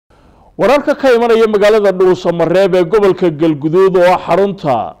wararka ka imanaya magaalada dhuusamareeb ee gobolka galguduud oo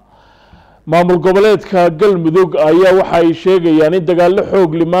xarunta maamul goboleedka galmudug ayaa waxa ay sheegayaan in dagaalo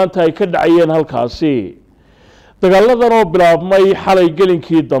xoog leh maanta ay ka dhacayeen halkaasi. dagaaladan oo bilaabmay xalay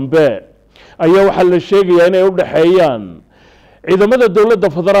gelinkii dambe ayaa waxa la sheegayaa inay u dhaxeeyaan ciidamada dawladda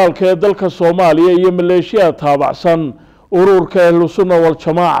federaalka ee dalka Soomaaliya iyo maleeshiya taabacsan ururka Ahlusunna wal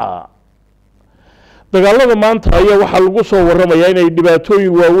Jamaaca. dagaalada maanta ayaa waxa lagu soo waramayaa inay dhibaatooyin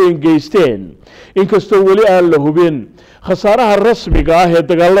waaweyn geysteen inkastoo wali aan la hubin khasaaraha rasmiga ah ee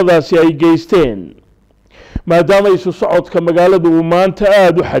dagaaladaasi ay geysteen maadaama isu socodka magaalada uu maanta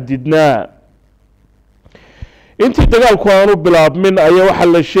aad u xadidnaa. intii dagaalku aanu bilaabmin ayaa waxa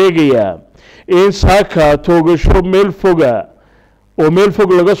la sheegayaa in saaka toogasho meel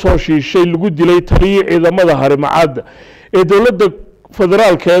fog laga soo shiishay lagu dilay taliyii ciidamada harimacad ee dawladda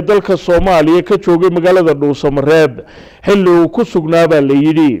federaalka ee dalka Soomaaliya ka joogay magaalada Dhuusamareeb xilli uu ku sugnaaba la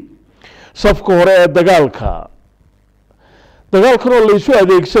yiri safka hore ee dagaalkan oo la isu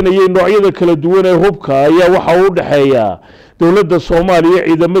adeegsanayay noocyada kala duwan ee hubka ayaa waxa uu dhaxeeya dawladda Soomaaliya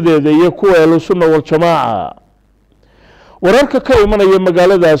ciidamadeeda iyo kuwa Ahlusunna wal Jamaaca. wararka ka imanaya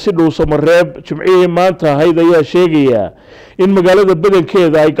magaaladaasi Dhuusamareeb jimcihii maanta ahayd ayaa sheegaya in magaalada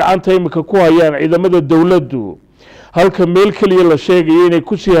badankeeda ay gacanta imika ku hayaan ciidamada dawladdu halka meel kaliya la sheegay inay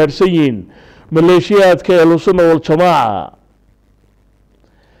ku sii harsan yihiin maleeshiyaadka Ahlusunna wal Jamaaca.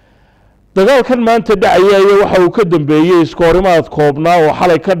 dagaalkan maanta dhacaya waxa uu ka dambeeyay iskoorimaad koobnaa oo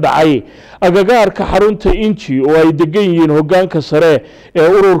xalay ka dhacay agagaarka xarunta Inji oo ay degan yihiin hoggaanka sare ee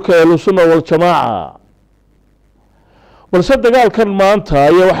ururka Ahlusunna wal Jamaaca. balse dagaalkan maanta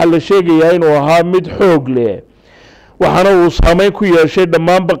ayaa waxa la sheegayaa inuu ahaa mid xoog leh waxaana uu saameyn ku yeeshay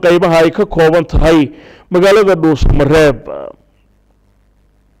dhammaanba qaybaha ay ka kooban tahay magaalada Dhuusamareeb.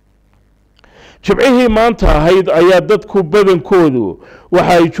 jimcihii maanta ahayd ayaa dadku badankoodu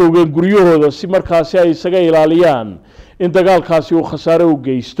waxa ay joogeen guryahooda si markaasi ay isaga ilaaliyaan in dagaalkaasi uu khasaare u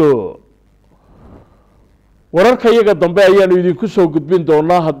geysto. wararka iyaga dambe ayaanu idinku soo gudbin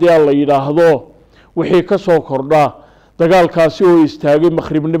doonaa haddii aan la yidhaahdo wixii ka soo kordha dagaalkaasi oo istaagay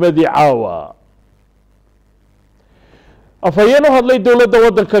maqribnimadii caawa. afhayeen u hadlay dawladda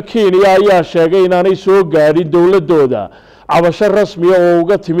waddanka Kenya ayaa sheegay inaanay soo gaadhin dawladooda cabasho rasmi ah oo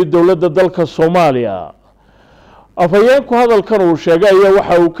uga timid dawladda dalka Soomaaliya. afhayeenku hadalkan uu sheegay ayaa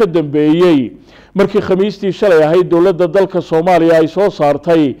waxa uu ka dambeeyay markii khamiistii shalay ahayd dawladda dalka Soomaaliya ay soo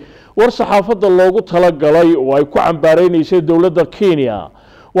saartay war saxaafadda loogu talagalay oo ay ku cambaareysay dawladda Kenya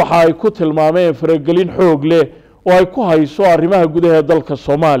waxa ay ku tilmaameen faragelin xoog leh oo ay ku hayso arrimaha gudaha dalka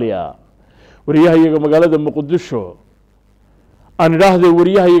Soomaaliya. wariyahayaga magaalada Muqdisho aan idhaahday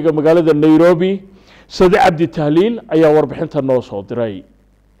wariyahayaga magaalada Nairobi Sadi Cabdi Tahliil ayaa warbixinta noo soo diray.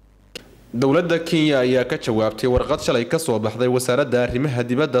 dawladda Kenya ayaa ka jawaabtay warqad shalay ka soo baxday wasaaradda arrimaha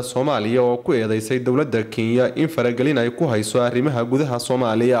dibadda Soomaaliya oo ku eedeysay dawladda Kenya in faragelin ay ku hayso arrimaha gudaha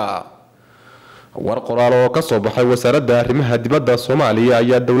Soomaaliya. war qoraal oo ka soo baxay wasaaradda arrimaha dibadda Soomaaliya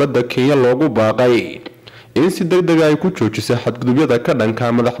ayaa dawladda Kenya loogu baaqay in si degdeg ah ay ku joojiso xadgudubyada ka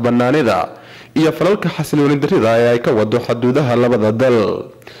dhanka madax bannaanida iyo falalka xasilooni darrida ee ay ka wado xuduudaha labada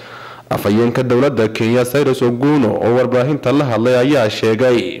dal. afhayeenka dawladda Kenya Cyrus Oguno oo warbaahinta la hadlay ayaa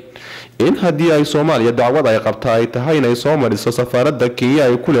sheegay in haddii ay Soomaaliya dacwad ay qabta ay tahay inay soo mariso safaaradda Kenya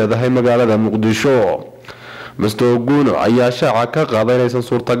ay ku leedahay magaalada Muqdisho. Mr. Oguno ayaa shaaca ka qaaday inaysan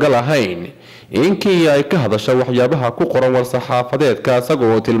suurtagal ahayn in Kenya ay ka hadasho waxyaabaha ku qoran war saxaafadeedka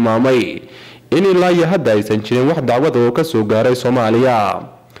isagoo tilmaamay in ilaa hadda aysan jirin wax dacwad oo ka soo gaaray Soomaaliya.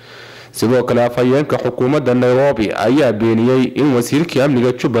 sidoo kale afhayeenka xukuumadda Nairobi ayaa beeniyay in wasiirkii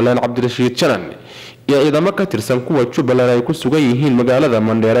amniga Jubbaland Cabdirashiid Janan iyo ciidamo ka tirsan kuwa Jubbaland ay ku sugan yihiin magaalada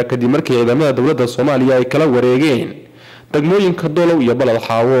Mandheera kadib markii ciidamada dawladda Soomaaliya ay kala wareegeen degmooyinka Dolow iyo Balad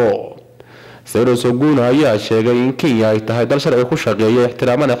Xaawo. Cyrus Oguno ayaa sheegay in Kenya ay tahay dal sharci ku shaqeeya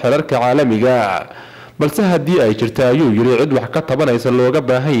ixtiraamana xeerarka caalamiga balse haddii ay jirto ayuu yiri cid wax ka tabanaysa looga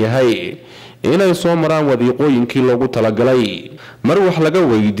baahan yahay inay soo maraan wadiiqooyinkii loogu talagalay. mar wax laga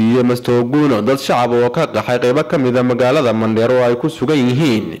weydiiyay Mr. Oguno dad shacab oo ka qaxay qaybo ka mid ah magaalada Mandheera oo ay ku sugan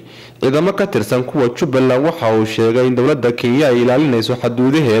yihiin ciidamo ka tirsan kuwa Jubbaland waxa uu sheegay in dawladda Kenya ay ilaalinayso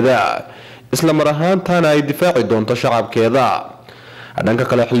xuduudaheeda isla mar ahaantaana ay difaaci doonto shacabkeeda. dhanka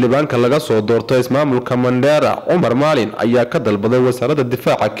kale xildhibaanka laga soo doortay ismaamulka Mandheera Umar Maalin ayaa ka dalbaday wasaaradda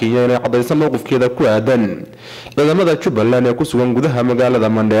difaaca Kenya inay cadeyso mowqifkeeda ku aadan ciidamada Jubbaland ee ku sugan gudaha magaalada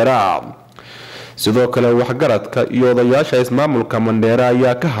Mandheera. sidoo kale waxgaradka iyo odayaasha ismaamulka Mandheera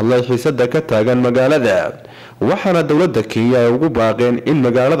ayaa ka hadlay xiisada ka taagan magaalada waxaana dawladda Kenya ay ugu baaqeen in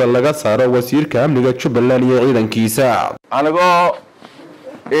magaalada laga saaro wasiirka amniga Jubbaland iyo ciidankiisa. anagoo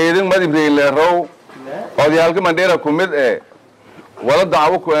eedan madibay leerow odayaalka Mandheera ku mid wala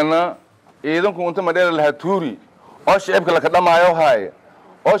dacwo ku ana ciidanku inta madheera laha tuuri oo shicibka la ka dhamaayo haay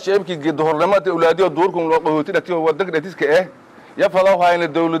oo shicibkii geedhornimada awlaadiyo duurkum loo qahooti dhatiyo wadanka dhatiska ya fadaw haayna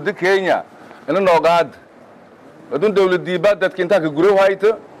dawladda Kenya ina noogaad adun dawladii baad dadka inta ka guriyo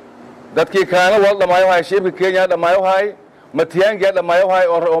hayto dadkii kaana wal dhamaayo haay shicibka Kenya dhamaayo haay matiyaanka dhamaayo haay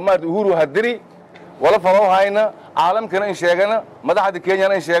oo maad uhuru hadiri wala fadaw haayna caalamkana in sheegana madaxda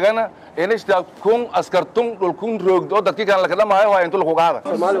Kenya in sheegana inishta kun askartun dhulkun roogdo dadkii kan la ka dhamaayo haay inta lagu qaada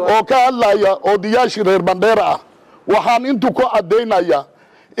oo ka hadlaya oo diyaashii reer Mandheera ah waxaan intu ku cadeynaya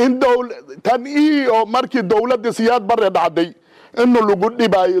in tan iyo markii dawladda siyaad bare dhacday inuu lagu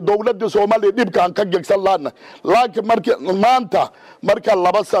dhibay dawladda Soomaaliya dhibkan ka gegsan laana laakiin markii maanta marka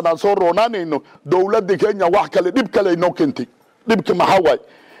 2 sano soo roonaanayno dawladda Kenya wax kale dhib kale inoo keentay dhibka maxaa way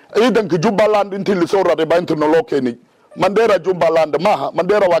ciidanka Jubbaland intii la soo raray baantu loo keenay Mandheera Jubbaland maaha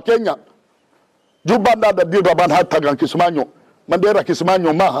Mandheera waa Kenya Jubbaland hadii rabaan ha tagan Kismaayo Mandheera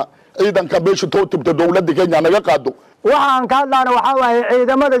Kismaayo maaha ciidanka beesha tootibta dawladda Kenya naga qaado waxaan ka hadlaana waxa waaye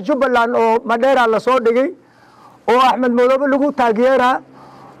ciidamada Jubbaland oo Mandheera la soo dhigay oo Axmed Madoobe lagu taageera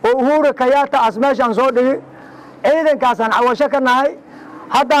oo Uhuru Kenyatta asmeeshan soo dhigay ciidankaasan cawasho ka nahay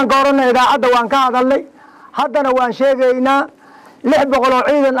haddaan goorana idaacadda waan ka hadalnay haddana waan sheegaynaa 600 oo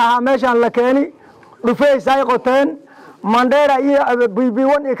ciidan ah meeshan la keeni dhufeys ay qoteen Mandheera iyo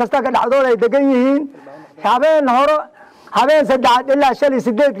BB1 iyo kasta ka dhacdooda ay degan yihiin habeen 3 ilaa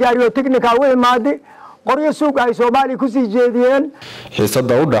 8 gaari oo technical way maadi qoryo suuq ay Soomaali ku sii jeediyeen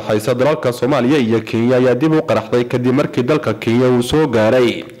xiisada u dhaxaysa dalalka Soomaaliya iyo Kenya ayaa dib u qaraxday kadib markii dalka Kenya uu soo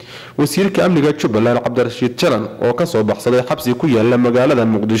gaaray wasiirka amniga Jubbaland Cabdirashiid Jalan oo ka soo baxsaday xabsi ku yaala magaalada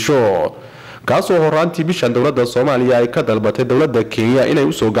Muqdisho kaasoo horaantii bishan dawladda Soomaaliya ay ka dalbatay dawladda Kenya inay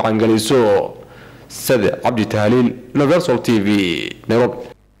u soo gacan galiso sida Cabdi Tahliil Universal TV Nairobi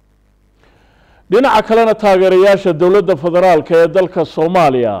dhinaca kalena taageerayaasha dawladda federaalka ee dalka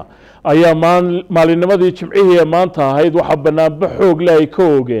Soomaaliya ayaa maalinimadii Jimcihii ee maanta ahayd waxa banaanba xoog leh ay ka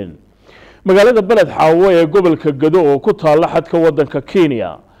oogeen magaalada Beled Xaawo ee gobolka Gado oo ku taala xadka wadanka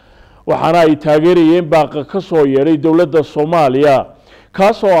Kenya waxaana ay taageerayeen baaqa ka soo yeeray dawladda Soomaaliya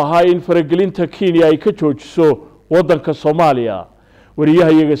kaasoo ahaa in faragelinta Kenya ay ka joojiso wadanka Soomaaliya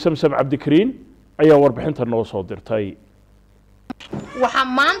wariyahayaga Samsam Cabdikariin ayaa warbixinta noo soo dirtay waxaa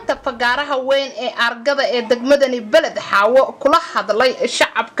maanta fagaaraha weyn ee argada ee degmadani Beled Xaawo kula hadlay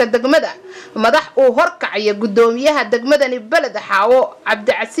shacabka degmada madax uu horkacaya gudoomiyaha degmadani Beled Xaawo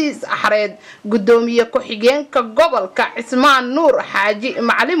Cabdicasiis Axreed gudoomiye ku-xigeenka gobolka Cismaan Nuur Xaaji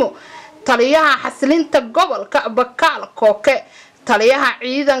Macalimo taliyaha xasilinta gobolka Bakaal Kooke taliyaha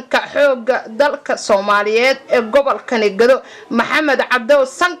ciidanka xooga dalka Soomaaliyeed ee gobolkani Gado Maxamed Cabdo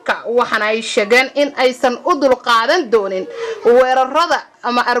Sanka waxana ay sheegeen in aysan u dul qaadan doonin weerarada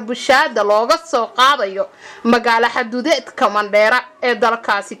ama arbushaada looga soo qaadayo magaala xuduudeedka Mandheera ee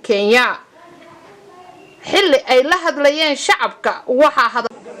dalkaasi Kenya xilli ay la hadlayeen shacabka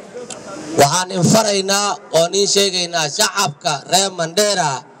waxaan infaraynaa oo nin sheegaynaa shacabka reer Mandheera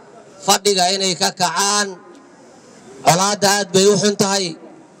fadhiga inay ka kacaan colaada aad bay u xun tahay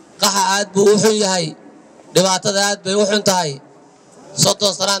qaxa aad buu u xun yahay dhibaatada aad bay u xun tahay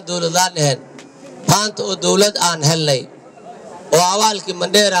 30 sanaan dawlad aan ahayn maanta oo dawlad aan helnay oo awaalkii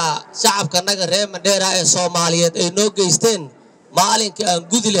Mandheera shacabka naga reer Mandheera ee Soomaaliyeed ay noo geysteen maalinka aan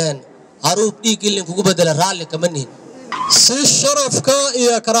gudi lahayn haruub dhiig ilin kugu bedela raalli kama nihin si sharafka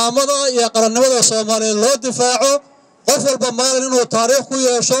iyo karaamada iyo qarannimada Soomaaliyeed loo difaaco qof walba maalin inuu taariikh ku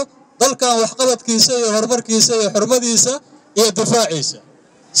yeesho dalkan wax qabadkiisa iyo horumarkiisa iyo xurmadiisa iyo difaaciisa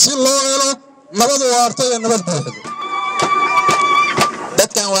si loo helo nabad waarta iyo nabad buuxda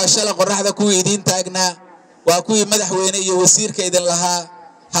dadkan waa shala qorraxda ku idin taagnaa waa kuwii madaxweyne iyo wasiirka idin lahaa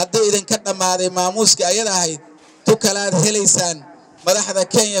haddii idin ka dhamaaday maamuuska ayada ahayd tu kalaad helaysaan madaxda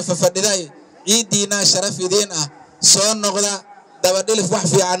Kenya fafadhiday ciidiina sharaf idin ah soo noqda daba dhilif wax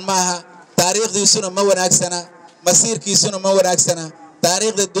fiican maaha taariikhdiisuna ma wanaagsana masiirkiisuna ma wanaagsana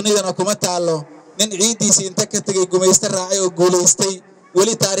taariikhda dunidana kuma taalo nin ciidiisa inta ka tagay gumaysta raacay oo guuleystay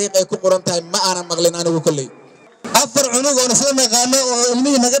wali taariikh ay ku qoran tahay ma aanan maqlin anigu kulay afar cunug oo isla naqaano oo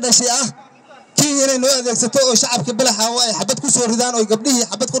ilmihii naga dhashay ah kii inay noo adeegsato oo shacabka Beled Xaawo ay xabad ku soo ridaan oo gabdhihii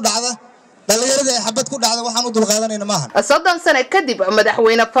xabad ku dhacda dhalinyarada ay xabad ku dhacda waxaan u dul qaadanayna maahan 30 sano kadib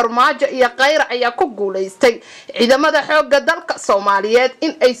madaxweyne Farmaajo iyo Khayr ayaa ku guuleystay ciidamada xoogga dalka Soomaaliyeed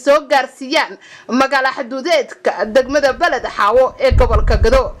in ay soo gaarsiiyaan magaala xuduudeedka degmada Beled Xaawo ee gobolka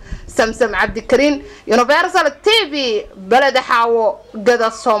Gado Samsam Cabdikariin Universal TV Beled Xaawo Gado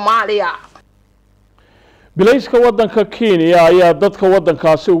Soomaaliya bilayska wadanka Kenya ayaa dadka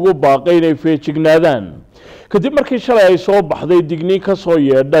wadankaasi ugu baaqay inay feejignaadaan kadib markii shalay ay soo baxday digniin ka soo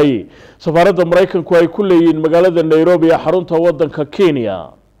yeedhay safaaradda Mareykanku ay ku leeyihiin magaalada Nairobi ee xarunta wadanka Kenya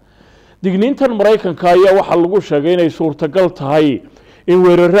digniintan Mareykanka ayaa waxaa lagu sheegay inay suurtagal tahay in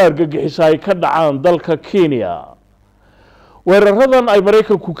weerarro argagixisa ay ka dhacaan dalka Kenya. weeraradan ay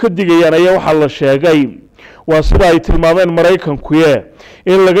Mareykanku ka digayaan ayaa waxaa la sheegay waa sida ay tilmaameen Mareykanku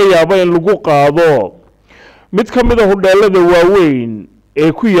in laga yaabo in lagu qaado mid ka mid ah hodheelada waaweyn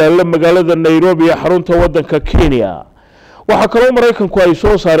ee ku yaala magaalada Nairobi ee xarunta waddanka Kenya. waxa kale oo Mareykanku ay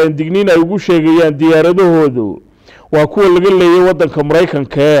soo saareen digniin ay ugu sheegayaan diyaaradahoodu waa kuwa laga leeyahay waddanka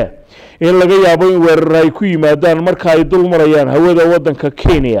Mareykanka in laga yaabo in weerar ay ku yimaadaan marka ay dul marayaan hawada waddanka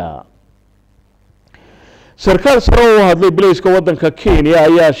Kenya. sarkaal sare oo hadlay bilayska waddanka Kenya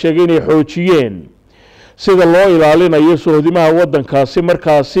ayaa sheegay inay xoojiyeen sida loo ilaalinayo sohdimaha waddankaasi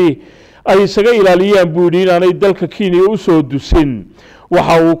markaasi ay isaga ilaaliyaan buudin aanay dalka Kenya u soo dusin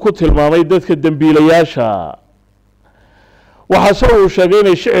waxa uu ku tilmaamay dadka dambiilayaasha. waxa uu sheegay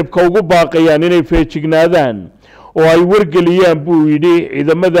inay shicibka ugu baaqayaan inay feejignaadaan oo ay wargeliyaan buu yidhi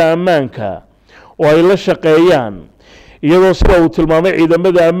ciidamada ammaanka oo ay la shaqeeyaan iyadoo sida uu tilmaamay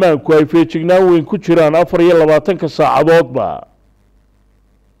ciidamada ammaanku ay feejignaan weyn ku jiraan 24 saacadoodba.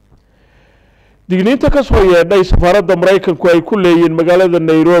 digniinta ka soo yeedhay safaaradda Mareykanku ay ku leeyihiin magaalada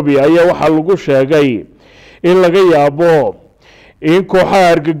Nairobi ayaa waxaa lagu sheegay in laga yaabo in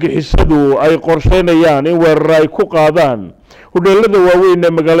kooxaha argagixisadu ay qorsheynayaan in weerar ay ku qaadaan hodheelada waaweyn ee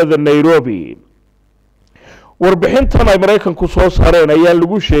magaalada Nairobi. warbixintan ay Mareykanku soo saareen ayaa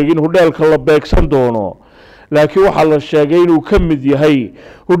lagu sheegay in hodheelka la beegsan doono laakiin waxaa la sheegay inuu ka mid yahay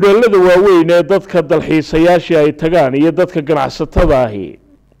hodheelada waaweyn ee dadka dalxiisayaasha ay tagaan iyo dadka ganacsatada ahi.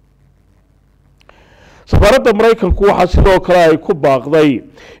 safaaradda Mareykanku waxa sidoo kale ay ku baaqday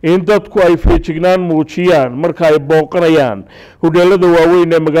in dadku ay feejignaan muujiyaan marka ay booqanayaan hodheelada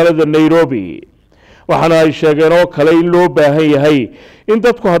waaweyn ee magaalada Nairobi. waxaana ay sheegeen oo kale in loo baahan yahay in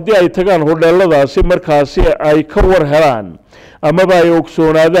dadku haddii ay tagaan hodheeladaasi markaasi ay ka war helaan amaba ay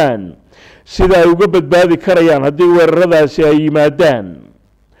ogsoonaadaan sida ay uga badbaadi karayaan haddii weeraradaasi ay yimaadaan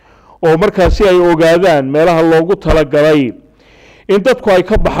oo markaasi ay ogaadaan meelaha loogu talagalay in dadku ay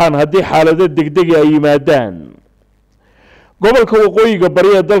ka baxaan haddii xaalado degdeg ay yimaadaan. gobolka waqooyiga bari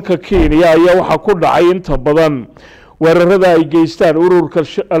ee dalka Kenya ayaa waxaa ku dhacay inta badan weerarada ay geystaan ururka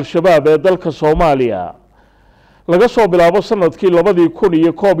al-shabaab ee dalka Soomaaliya laga soo bilaabo sanadkii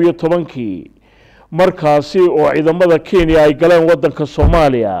 2011 markaasi oo ciidamada Kenya ay galeen waddanka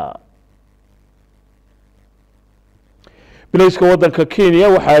Soomaaliya. bilayska waddanka Kenya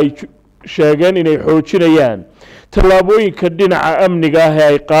waxa ay sheegeen inay xoojinayaan tallaabooyinka dhinaca amniga ah ee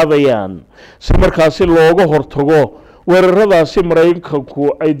ay qaadayaan si markaasi looga hortago weeraradaasi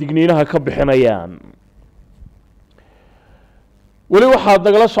Mareykanku ay digniinaha ka bixinayaan. weli waxaad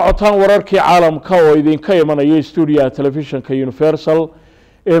nagala socotaan wararkii caalamka oo idinka imanaya stuudiyaha telefishinka Universal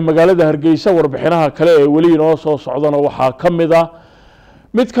ee magaalada Hargeysa. warbixinaha kale ee weli inoo soo socdana waxaa ka mid ah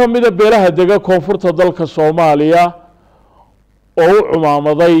mid ka mid ah beelaha dega koonfurta dalka Soomaaliya oo u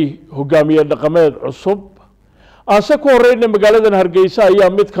cumaamaday hogaamiye dhaqameed cusub. aase ku horreeyna magaaladan Hargeysa ayaa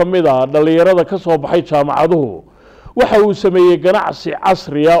mid ka mid ah dhalinyarada ka soo baxay jaamacaduhu waxa uu sameeyay ganacsi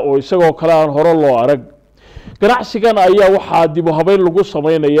casri ah oo isagoo kale aan hore loo arag. ganacsigan ayaa waxaa dib u habeyn lagu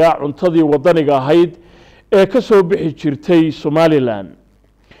sameynayaa cuntadii wadaniga ahayd ee ka soo bixi jirtay Somaliland.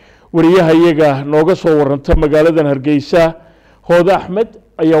 wariyaha iyaga nooga soo waranta magaaladan Hargeysa Hooda Axmed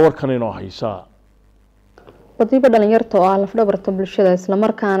ayaa warkan inoo haysa. wadiiba dhalinyarta oo ah lafdhabarta bulshada isla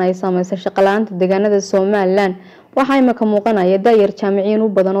markaana ay saameysay shaqo la'aanta deegaanada Somaliland waxa ay ka muuqanaya daayar jaamiciin u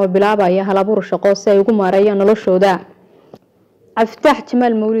badan oo bilaabaya hal abuur shaqo si ay ugu maareeyaan noloshooda. Aftaax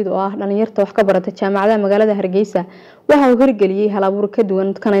Jamaal Mawlid oo ah dhalinyarta wax ka barata jaamacadda magaalada Hargeysa waxa uu hirgeliyay hal abuur ka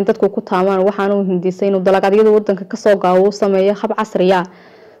duwan kan ay dadku ku taamaan waxaana uu hindisay inuu dalagyada waddanka ka soo gaawo uu sameeyo hab casri ah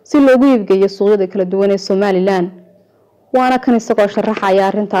si loogu iibgeeyo suuqyada kala duwan ee Somaliland. waana kan isagoo sharaxaya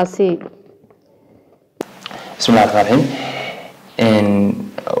arintaasi. بسم الله الرحمن الرحيم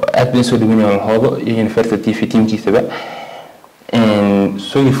أبين سو دمني والهذا ينفرت في تيم كيسبة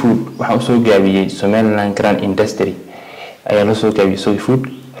سوي فود وحنا جابي Somaliland Grand Industry أي لو جابي سوي فود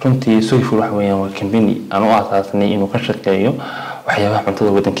runtii soo fuul wax weeyaan waa company aan u aasaasnay inuu ka shaqeeyo waxyaabaha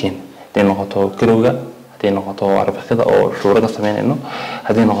cuntada waddankeena haday noqoto garowga haday noqoto arbakada oo shuurada sameynayno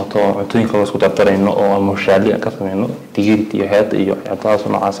haday noqoto cuntooyinka la isku dardarayno oo mushaali ka sameeyno digirti iyo hay'ad iyo cuntadas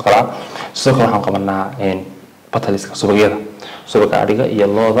noocaas qala sidoo kale waxaan qabanaa bataliska subaga ariga iyo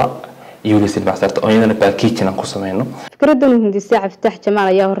looda iyo lisin baastarta oo iyadana package ku sameeyno. fikradan hindisay Aftaax Jamaal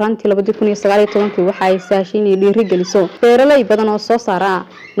ayaa horaantii 2019 waxa ay saashin iyo dhiirigeliso beeraley badan oo soo saara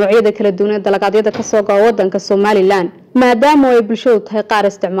noocyada kala duwan ee dalagyada ka soo go'a waddanka Somaliland maadaama ay bulshadu tahay qaar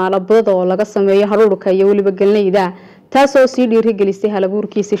isticmaalo badada oo laga sameeyo haruurka iyo waliba galnayda taas oo sii dhiirigelisay hal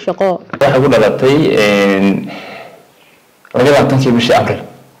abuurkiisa shaqo. waxa ku dhalatay 20 bishii Abriil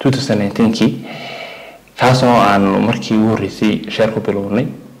 2019kii kaasoo aan markii ugu horreysay sheer ku bilownay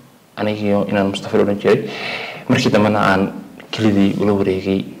anigiyo inaan Mustafa oran jiray markii dambana aan kelidii ula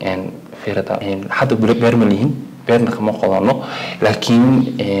wareegay fiirada hadda beer ma lihin beerna kama qodano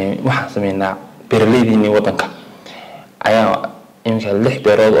laakiin waxaan sameynaa beeraleydiina wadanka ayaa iminka 6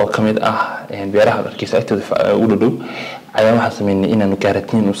 beerood oo kamid ah beeraha dalkiisa agtooda u dhow ayaa waxaan sameynay inaanu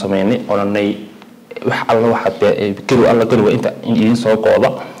gaaratiin u sameynay oranay wax alla waxa garu alla garu inta idin soo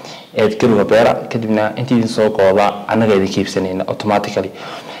gooda garuga beera kadibna inta idin soo gooda anaga idin kiibsanayna automatically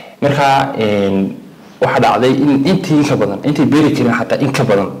marka waxa dhacday in intii ka badan intii beeri jirin xataa in ka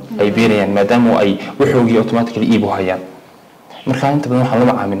badan ay beerayaan maadaama ay waxoogii automatically iibo hayaan marka inta badan waxa la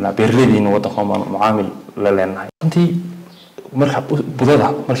macaamilnaa beeraleydiina wadanka macaamil la leenahay intii marka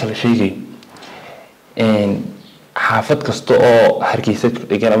budada marka la sheegay xaafad kasta oo Hargeysa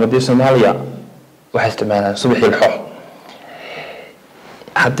degan ama Soomaaliya waxa isticmaalaan subaxii lxoox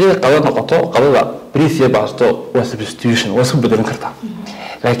haddii qado noqoto qadada bariis iyo baasto waa substitution waa isku bedelan kartaa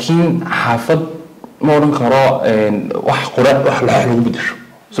laakiin xaafad ma oran karo wax quraad wax lagu bedesho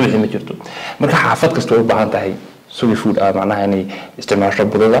subaxii ma jirto marka xaafad kasta u baahan tahay sugi food macnaha inay isticmaasho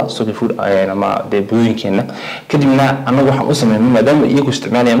budada sugi food ama budooyinkeena kadibna anagu waxaan u sameeynaa maadaama iyagu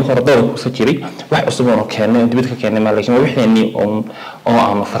isticmaalayaan marka hore dawlad ku jiray wax cusub oo keenay dibad ka keenay laakiin wixii oo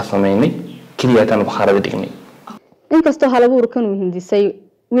aan farsameynay kaliya tan bakhaarada dhignay inkastoo halabuurkan uu hindisay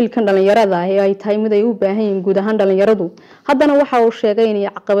wiilkan dhalinyarada ah ay tahay mid ay u baahan yihiin guud ahaan dhalinyaradu haddana waxa uu sheegay inay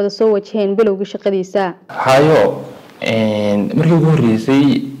caqabado soo wajaheen bilowgii shaqadiisa hayo markii ugu horeysay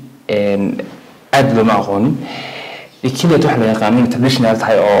aad lama aqoonin ikiina wax la yaqaan traditional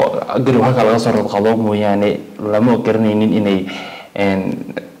tahay oo garu halka laga soo qado mooyaane lama garanaynin inay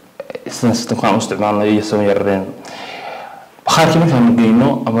systemkan isticmaalno iyo soo yareen bakhaarkii markaan geyno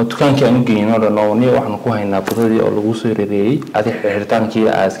ama dukaankii aan geyno dhanowni waxaan ku haynaa budadii oo lagu soo reereeyay adii xirtaankii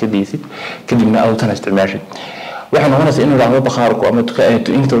aad iska diisid kadibna aad tan isticmaashid waxaan noqonaysaa in la bakhaarku ama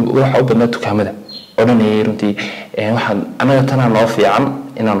inta waxa u badnaa dukaamada odhanayay runtii waxaan anaga tan loo fiican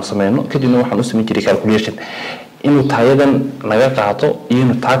inaan sameeyno kadibna waxaan u sameyn jiray calculation inuu taayadan laga qaato iyo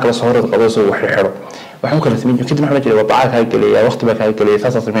inuu taa kala soo qado soo wax xiro waxaan kala sameeyay kadib waxaan jiray baaca ka galay waqti baa ka galay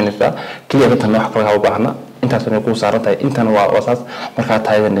saas sameynaysa kaliya tan wax kala u baahna intaas oo ku saarantahay intan waa wasaas marka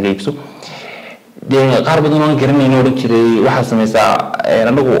taayadan naga iibso qaar badan oo garanayno oran jiray waxa sameeysa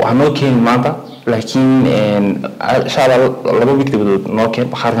anagu waxaan keen maanta laakiin insha Allah laba week dibadoo noo keen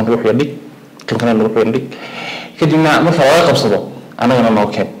bakhaarkan wuxuu yidhi kan wuxuu yidhi kadibna marka laga qabsado anagana noo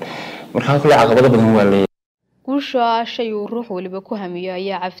keen marka kale caqabado badan waa leeyahay guusha shay uu ruux waliba ku hamiyo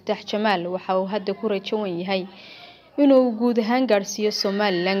ayaa Cabditax Jamaal waxa uu hadda ku rajawan yahay inuu guud ahaan gaarsiiyo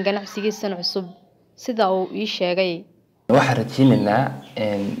Soomaaliland ganacsigiisa cusub sida uu ii sheegay waxa rajaynaynaa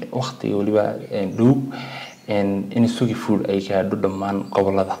waqti waliba dhow in sugi food ay gaadho dhammaan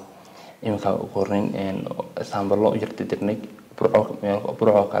gobolada imika ugu horeyn saambalo yarta dirnay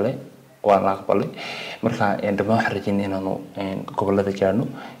burco kale waa la aqbalay marka dhammaan waxa rajaynaa inaanu gobolada gaadhno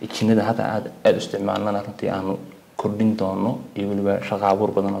jinada hadda aad isticmaalnana runtii aanu kordhin doono iyo waliba shaqo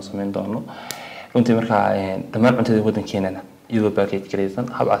abuur badan oo sameyn doono runtii marka dhammaan cuntada wadankeena iyadoo package gareysan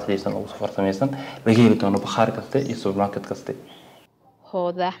hab casriyaysan oo farsamaysan laga heli doono bakhaar kasta iyo supermarket kasta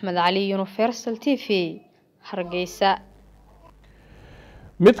hooda Axmed Cali Universal TV Hargeysa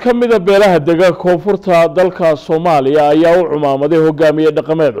mid ka mid ah beelaha deegaanka koonfurta dalka Soomaaliya ayaa u cumaamaday hogaamiye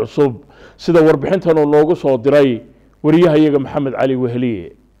dhaqameed cusub sida warbixintan uu noogu soo diray wariyahayaga Maxamed Cali Wehliye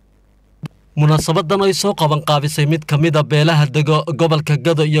munaasabadan ay soo qaban qaabisay mid kamid ah beelaha gobolka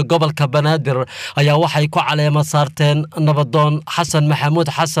Gado iyo gobolka Banaadir ayaa waxay ku caleema saarteen nabadoon Xasan Maxamuud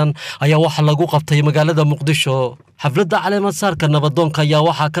Xasan ayaa waxa lagu qabtay magaalada Muqdisho xafladda caleema saarka nabadoonka ayaa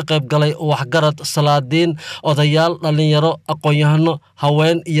waxa ka qayb galay waxgarad salaadiin odayaal dhalinyaro aqoon-yahano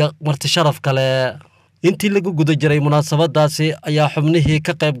haween iyo marti sharaf kale intii lagu guda jiray munaasabadaasi ayaa xubnihii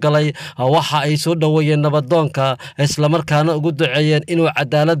ka qayb galay waxa ay soo dhaweeyeen nabadoonka isla markaana ugu duceeyeen inuu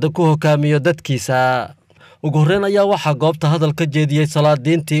cadaalad ku hogaamiyo dadkiisa ugu horreyn ayaa waxa goobta hadal ka jeediyay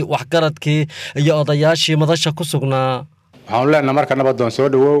salaadiintii waxgaradkii iyo odayaashii madasha ku sugnaa waxaan leenahay marka nabadoon soo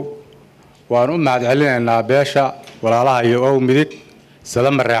dhawow waan u mahadcelinaynaa beesha walaalaha iyo ow midig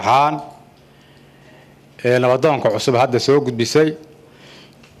salaam reexaan nabadoonka cusub hadda soo gudbisay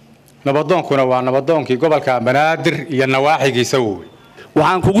nabadoonkuna waa nabadoonkii gobolka Banaadir iyo nawaaxigiisa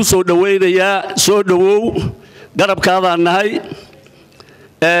waxaan kugu soo dhaweynayaa soo dhawow garabkaada nahay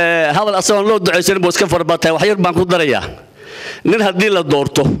hadal asagoon loo duceysan buu iska farbatay wax yar baan ku darayaa nin haddii la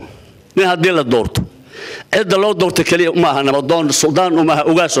doorto cidda loo doorto kaliya ma aha nabadoon suldaan uma aha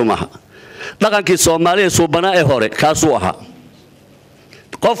ugaas uma aha dhaqankii Soomaaliya suubanaa ee hore kaasuu ahaa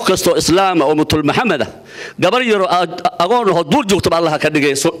qof kastoo islaama oo mutul maxameda gabar yaro agoon oo duur joogto Allah ka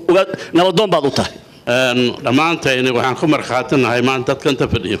dhigay nabadoon baad u tahay dhamaanteen waxaan ku marxaatinahay maanta dadkan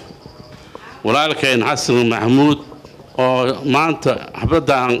tafadhiyo walaalkeen xasan maxamuud oo maanta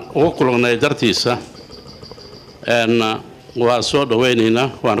xabadaan ugu kulannay dartiisa waa soo dhaweynaynaa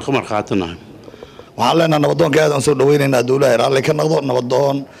waan ku marxaatinahay waxaan leenahay nabadoonka aad aan soo dhaweynaynaa dowlaha raalli ka noqdo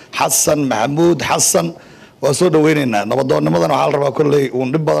nabadoon xasan maxamuud xasan waa soo dhaweynaynaa nabadoonnimadan waxaa la rabaa kolley uun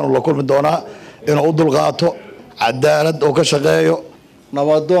dhib badan la kulmi doonaa inuu u dulqaato cadaalad oo ka shaqeeyo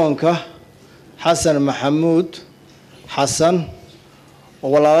nabadoonka xasan maxamuud xasan oo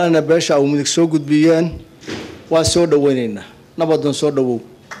walaalahana beesha uu midig soo gudbiyeen waa soo dhaweynaynaa nabadoon soo dhawow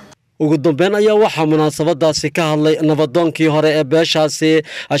ugu dambeyn ayaa waxaa munaasabadaasi ka hadlay nabadoonkii hore ee beeshaasi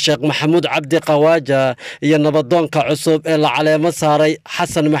sheekh maxamuud cabdi qawaaja iyo nabadoonka cusub ee la caleemo saaray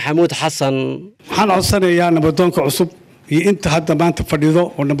xasan maxamuud xasan waxaan codsanayaa nabadoonka cusub iyo inta hadda maanta fadhido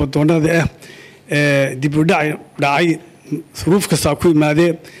oo nabadoonada ah dib u dhacay suruuf kasta ku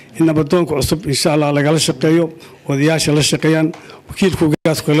yimaadee in nabadoonka cusub insha Allah lagala shaqeeyo odayaasha la shaqeeyaan wakiilka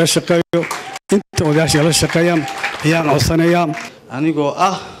gaaska la shaqeeyo inta odayaasha la shaqeeyaan ayaan codsanayaa anigoo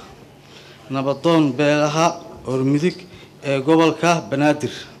ah nabadoon beelaha ormidig ee gobolka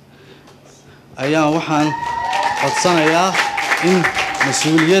banaadir ayaan waxaan codsanayaa in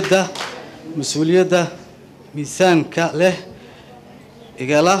mas-uuliyadda miisaanka leh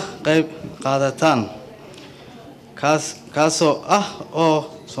igala qayb qaadataan kaasoo ah oo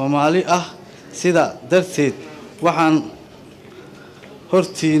Soomaali ah sida darteed waxaan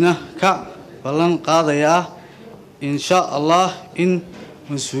hortiina ka ballan qaadayaa insha Allah in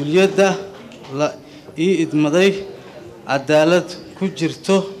mas-uuliyadda la ii idmaday cadaalad ku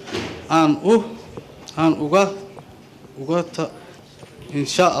jirto aan uga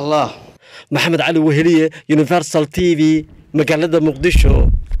insha Allah maxamed cali weheliye universal TV magaalada muqdisho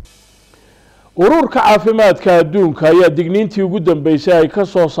ururka caafimaadka adduunka ayaa digniintii ugu dambeysay ay ka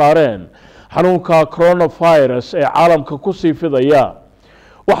soo saareen xanuunka coronavirus ee caalamka ku sii fidaya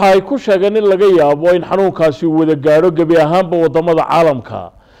waxa ay ku sheegeen in laga yaabo in xanuunkaasi uu wada gaadho gebi ahaanba wadamada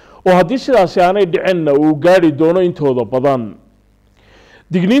caalamka oo haddii sidaasi aanay dhicinna uu gaadhi doono intooda badan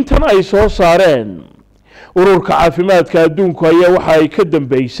digniintan ay soo saareen ururka caafimaadka adduunku ayaa waxa ay ka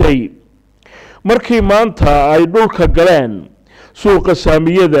dambeysay markii maanta ay dhulka galeen suuqa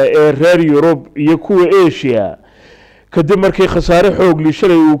saamiyada ee reer Yurub iyo kuwa Asia kadib markii khasaare xoog leh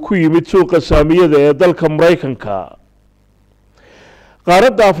shalay uu ku yimid suuqa saamiyada ee dalka Mareykanka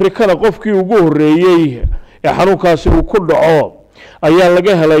qaaradda Afrikada qofkii ugu horeeyay ee xanuunkaasi uu ku dhaco ayaa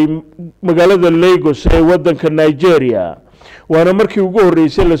laga helay magaalada Lagos ee wadanka Nigeria waana markii ugu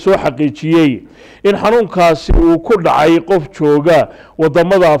horeysay la soo xaqiijiyay in xanuunkaasi uu ku dhacay qof jooga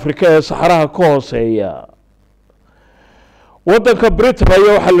wadamada Afrika ee saxaraha ka hooseeya wadanka Britain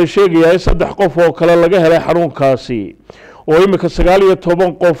ayaa waxa la sheegayaa in 3 qof oo kale laga helay xanuunkaasi oo imika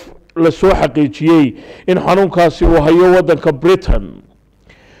 19 qof la soo xaqiijiyay in xanuunkaasi uu hayo wadanka Britain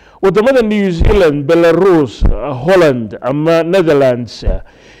wadamada New Zealand, Belarus, Holland ama Netherlands,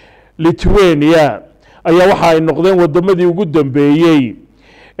 Lithuania ayaa waxa ay noqdeen wadamadii ugu dambeeyay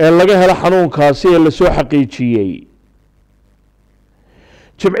ee laga helay xanuunkaasi ee la soo xaqiijiyay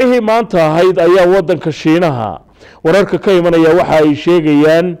jimcihii maanta ahayd ayaa wadanka Shiinaha wararka ka imanaya waxa ay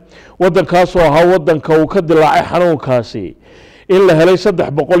sheegayaan wadankaas oo ahaa wadanka uu ka dilaacay xanuunkaasi in la helay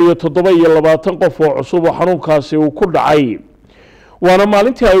 327 qof oo cusub oo xanuunkaasi uu ku dhacay waana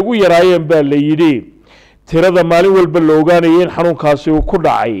maalintii ay ugu yaraayeen baa la yidhi tirada maalin walba la ogaanayay in xanuunkaasi uu ku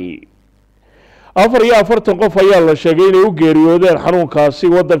dhacay 44 qof ayaa la sheegay inay u geeriyoodeen xanuunkaasi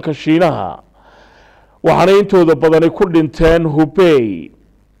wadanka Shiinaha waxaana intooda badan ku dhinteen Hubei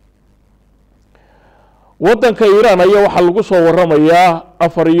wadanka Iran ayaa waxa lagu soo waramayaa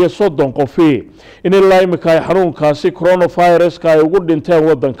 34 qof in ilaa imika ay xanuunkaasi coronavirus ay ugu dhinteen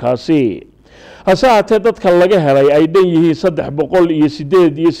wadankaasi hase haatee dadka laga helay ay dhan yihiin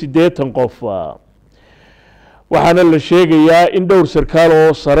 388 qof waxaana la sheegayaa in dhowr sarkaal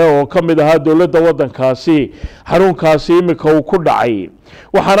oo sare oo ka mid ahaa dowladda wadankaasi xanuunkaasi imika uu ku dhacay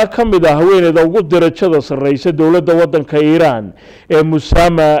waxaana ka mid ah haweeneyda ugu darajada sarreysa dowladda wadanka Iran ee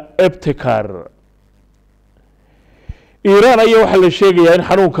Musama Ebtekar Iran ayaa waxa la sheegayaa in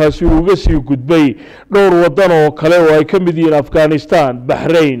xanuunkaasi uu uga sii gudbay dhowr wadan oo kale oo ay ka mid yihiin Afghanistan,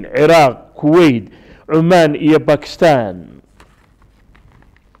 Bahrain, Iraq, Kuwait, Oman iyo Pakistan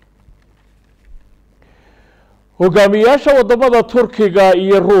hogaamiyaasha wadamada Turkiga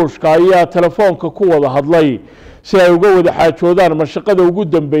iyo Ruushka ayaa telefoonka ku wada hadlay si ay uga wada xaajoodaan mashaqada ugu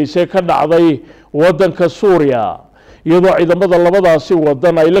dambeysay ka dhacday wadanka Suuriya iyadoo ciidamada labadaasi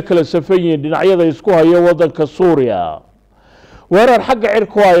wadan ay la kala safan yihiin dhinacyada isku haya wadanka Suuriya weerar xagga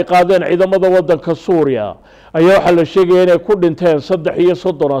cirku ay qaadeen ciidamada waddanka suuriya ayaa waxaa la sheegaya inay ku dhinteen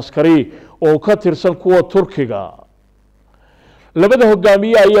 330 askari oo ka tirsan kuwa turkiga labada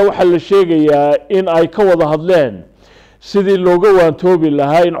hogaamiye ayaa waxaa la sheegayaa in ay ka wada hadleen sidii looga waantoobi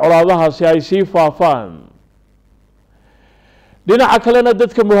lahaa in colaadahaasi ay sii faafaan dhinaca kalena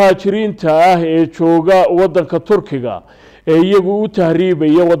dadka muhaajiriinta ah ee jooga waddanka turkiga ee iyagu u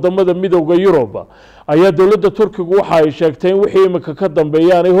tahriibaya wadamada midowga Yurub ayaa dawladda turkigu waxa ay sheegtay in wixii imika ka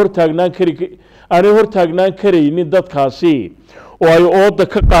dambeeyay aanay hortaagnaan karaynin dadkaasi oo ay ooda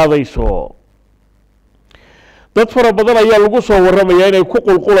ka qaadayso dad fara badan ayaa lagu soo waramayaa inay ku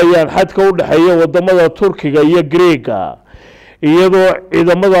qulqulayaan xadka u dhaxeeya wadamada turkiga iyo Greega iyadoo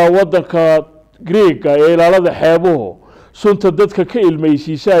ciidamada waddanka Greega ee ilaalada xeebuhu sunta dadka ka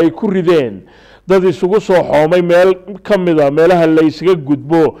ilmaysiisa ay ku rideen dad isugu soo xoomay meel ka mid ah meelaha la isaga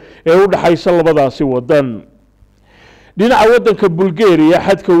gudbo ee u dhaxaysa labadaasi wadan dhinaca waddanka Bulgaria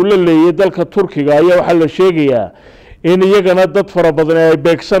xadka uu la leeyahay dalka Turkiga ayaa waxa la sheegayaa in iyagana dad fara badan ay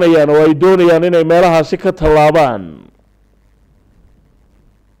beegsanayaan oo ay doonayaan inay meelahaasi ka tallaabaan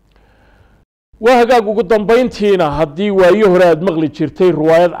waa hagaag ugu dambeyntiina haddii waayo hore aad maqli jirtay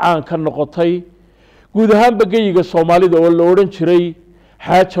riwaayad caan ka noqotay guud ahaanba geyiga Soomaalida oo la oran jiray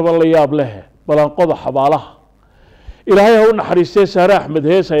xaajaba la yaab leh balanqoda xabaalaha ilaahay ha u naxariistay Saare Axmed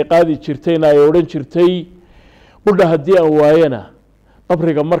Hees ay qaadi jirtayna ay oran jirtay qudha haddii aan waayana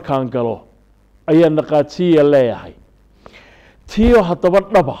qabriga markaan galo ayaan naqaadsiya leeyahay tiyo haddaba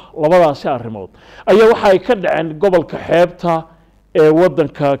dhaba labadaasi arrimood ayaa waxa ay ka dhaceen gobolka xeebta ee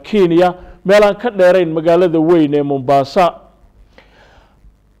waddanka Kenya meel aan ka dheerayn magaalada weyn ee Mombasa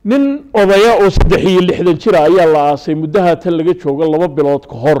nin odaya oo 63 jir ayaa la aasay muddaha tan laga joogo 2 bilood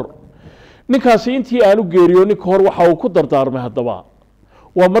ka hor ninkaasi intii aanu geeriyoonin ka hor waxa uu ku dardaarmay haddaba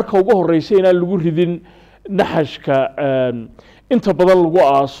waa marka ugu horeysay inaan lagu ridin naxashka inta badan lagu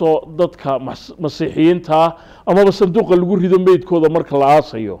aaso dadka masiixiyiinta ama sanduuqa lagu rido meydkooda marka la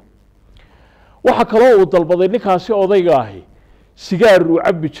aasayo waxa kale oo uu dalbaday ninkaasi odayga ahi sigaar uu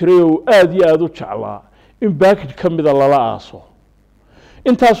cabbi jiray oo aad iyo aad u jeclaa in baakid ka mid ah lala aaso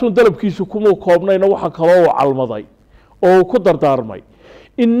intaasuu dalabkiisu kuma koobnayna waxa kale oo calmaday oo uu ku dardaarmay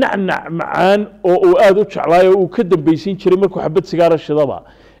in nacnac macaan oo uu aad u jeclaa oo uu ka dambaysin jiray markuu xabad sigaar shidaba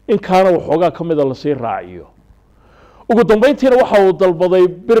in kaana waxoogaa ka mid ah la sii raaciyo ugu dambeyntiina waxa uu dalbaday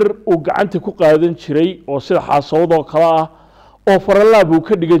bir uu gacanta ku qaadan jiray oo sida xaasawad oo kale ah oo faralaab uu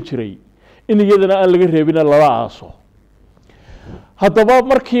ka dhigan jiray in iyadana aan laga reebin lala aaso haddaba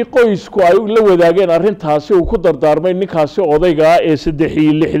markii qoysku ay la wadaageen arrintaasi uu ku dardaarmay ninkaasi odayga ee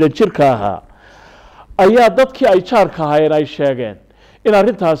 63 jirka ahaa ayaa dadkii ay jaarka ahaayeen ay sheegeen in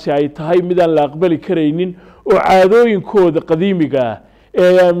arrintaasi ay tahay mid aan la aqbali karaynin oo caadooyinkooda qadiimiga ah ee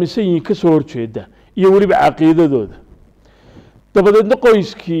ay aaminsan yihiin ka soo horjeeda iyo weliba caqiidadooda dabadeedna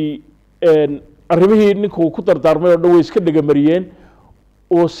qoyskii arrimihii ninka uu ku dardaarmay oo dhan way iska dhagamariyeen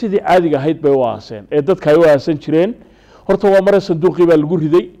oo sidii caadiga ahayd bay u aaseen ee dadka ay u aasan jireen horta waa mare sanduuqii baa lagu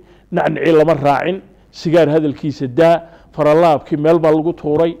riday nacnicii lama raacin sigaar hadalkiisa daa faralaabkii meel baa lagu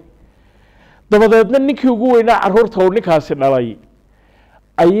tuuray dabadeedna ninkii ugu weynaa carruurta uu ninkaasi dhalay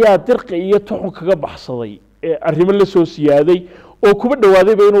ayaa dirqi iyo tuxun kaga baxsaday ee arrimo la soo siyaaday oo kuba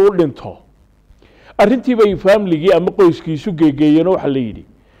dhawaadayba inuu u dhinto arrintii bay family-gii ama qoyskiisu geegeeyeen waxa la yidhi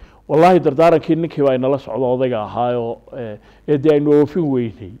wallaahi dardaarankii ninkii baa inala socdo odayga ahaayoo dee aynu oofin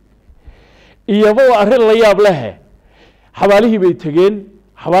weynay iyaba waa arrin la yaab leh xabaalihii bay tegeen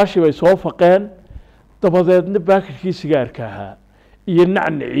xabaashii bay soo faqeen dabadeedna baakidkii sigaarka ahaa iyo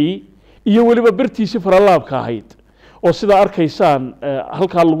nacnicii iyo weliba birtiisii faralaabka ahayd oo sidaa arkaysaan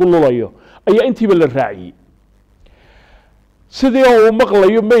halkaa lagu lulayo ayaa intiiba la raaciyey sidii uu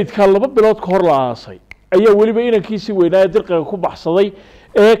maqlayo meydka 2 bilood ka hor la aasay ayaa weliba inankiisii weynaa dirqiga ku baxsaday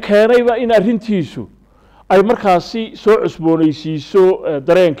ee keenayba in arrintiisu ay markaasi soo cusboonaysiiso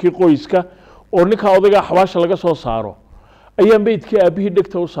dareenkii qoyska oo ninka odayga xabaasha laga soo saaro ayaa meydkii aabihii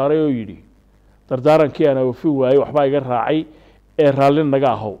dhegta u saaray oo yidhi dardaarankii aan oofin waayey waxbaa iga raacay ee raalli naga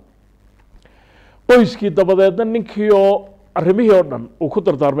ahow qoyskii dabadeedna ninkii oo arrimihii oo dhan uu ku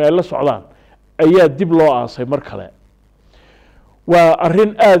dardaarmay ay la socdaan ayaa dib loo aasay mar kale waa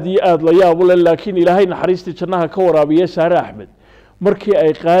arrin aad iyo aad la yaab u leh laakiin ilaahay naxariistii jannaha ka waraabiya Saare Axmed markii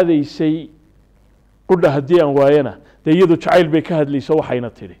ay qaadaysay qudha haddii aan waayana dee iyadu jacayl bay ka hadlayso waxayna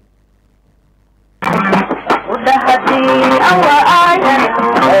tidhi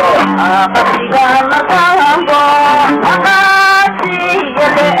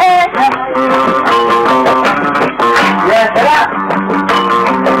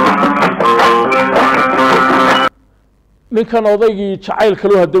ninkan odaygii jacayl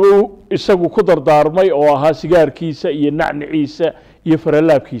kalu haddaba isagu ku dardaarmay oo ahaa sigaarkiisa iyo nacniciisa iyo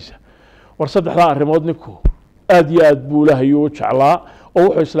faralaabkiisa war saddexdaa arrimood ninku aad iyo aad buu ilaahay u jeclaa oo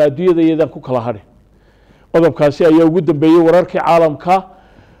wuxuu isla adduunyada iyadan ku kala hadhin qodobkaasi ayaa ugu dambeeyey wararkii caalamka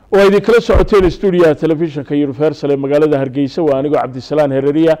oo ay idinkala socoteen stuudiyaha telefishinka universal ee magaalada hargeysa waa anigoo cabdisalaan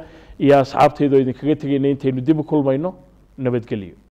hereriya iyo asxaabtayda oo idinkaga tegayna intaynu dib u kulmayno nabadgelyo